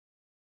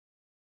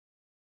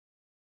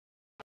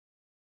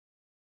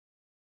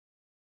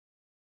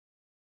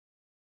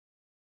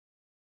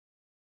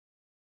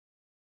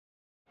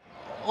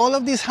all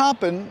of this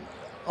happened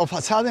of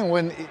a sudden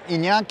when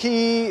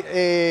Iñaki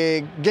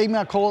gave me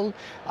a call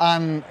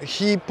and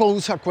he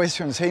posed a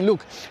question saying,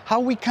 look, how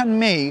we can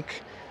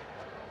make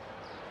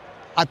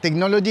a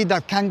technology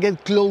that can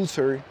get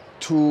closer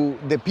to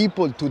the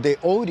people, to the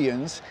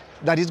audience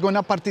that is going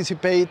to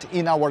participate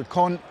in our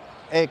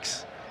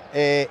ConX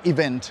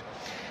event.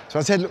 So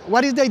I said,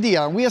 what is the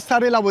idea? And we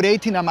started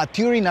elaborating and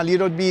maturing a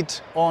little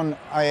bit on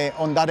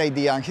that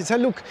idea. And he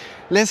said, look,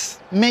 let's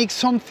make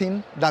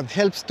something that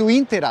helps to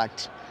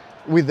interact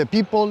with the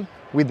people,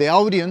 with the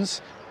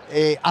audience,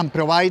 and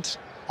provide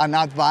and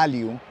add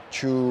value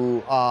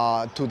to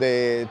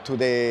the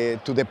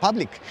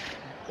public.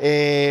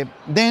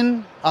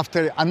 Then,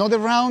 after another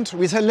round,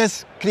 we said,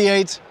 let's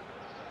create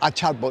a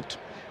chatbot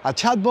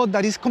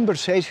that is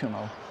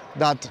conversational,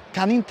 that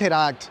can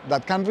interact,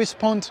 that can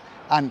respond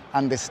and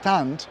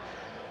understand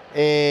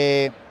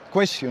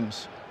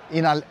questions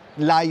in a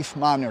live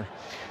manner.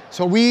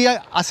 So we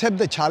accept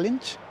the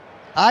challenge.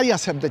 I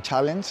accept the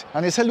challenge,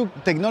 and I said,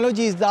 look,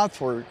 technology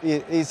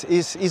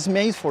is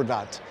made for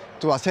that,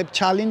 to accept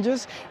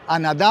challenges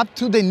and adapt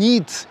to the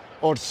needs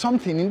or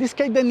something. In this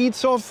case, the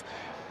needs of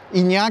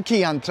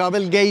Iñaki and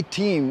Travelgate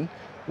team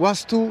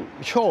was to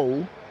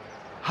show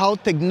how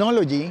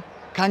technology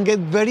can get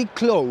very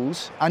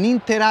close and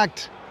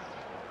interact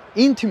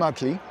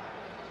intimately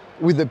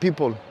with the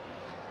people.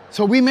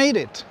 So we made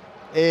it.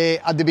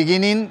 At the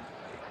beginning,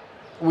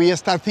 we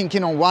started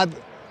thinking on what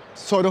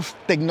sort of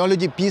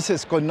technology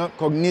pieces,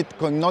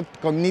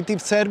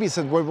 cognitive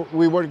services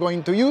we were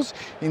going to use.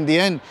 In the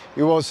end,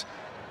 it was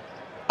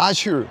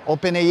Azure,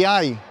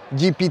 OpenAI,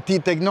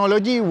 GPT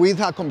technology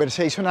with a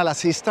conversational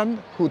assistant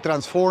who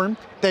transformed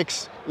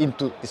text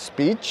into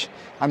speech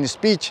and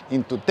speech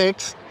into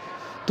text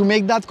to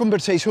make that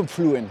conversation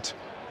fluent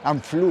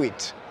and fluid.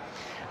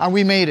 And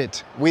we made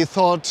it. We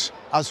thought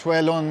as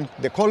well on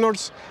the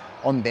colors,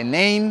 on the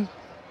name.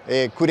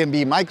 Couldn't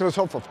be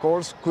Microsoft, of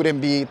course.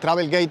 Couldn't be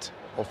Travelgate,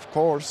 of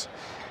course.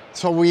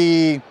 So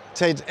we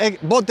said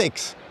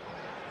Bot-X,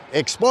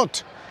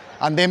 X-Bot.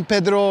 And then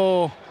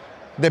Pedro,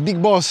 the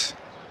big boss,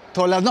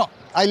 told us, no,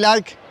 I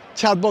like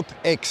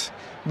ChatBot-X,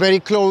 very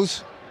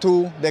close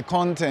to the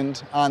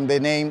content and the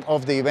name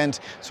of the event.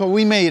 So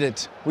we made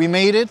it. We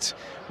made it.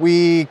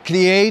 We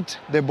create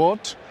the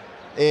bot.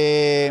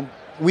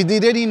 We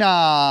did it in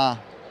a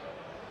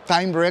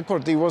time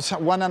record. It was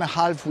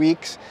 1.5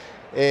 weeks.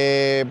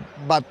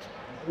 But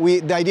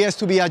the idea is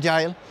to be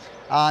agile,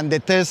 and the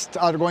tests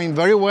are going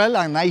very well,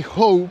 and I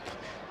hope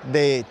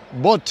the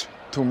bot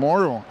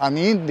tomorrow and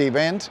in the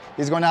event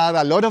is going to add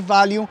a lot of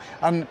value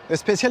and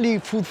especially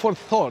food for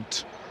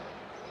thought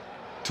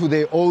to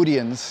the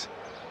audience,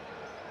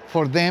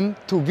 for them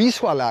to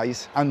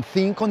visualize and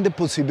think on the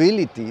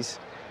possibilities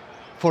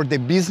for the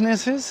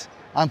businesses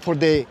and for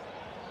the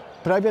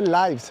private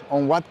lives,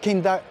 on what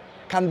can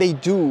they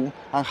do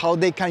and how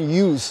they can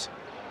use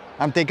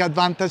and take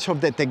advantage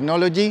of the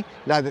technology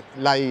like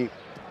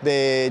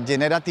the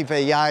generative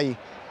AI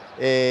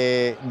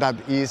that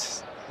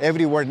is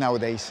everywhere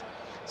nowadays.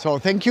 So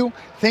thank you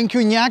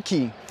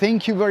Iñaki.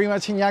 Thank you very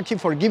much, Iñaki,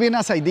 for giving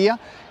us ideas,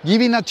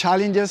 giving us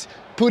challenges,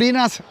 putting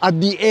us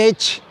at the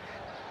edge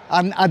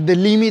and at the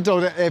limit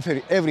of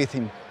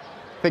everything.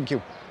 Thank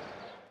you.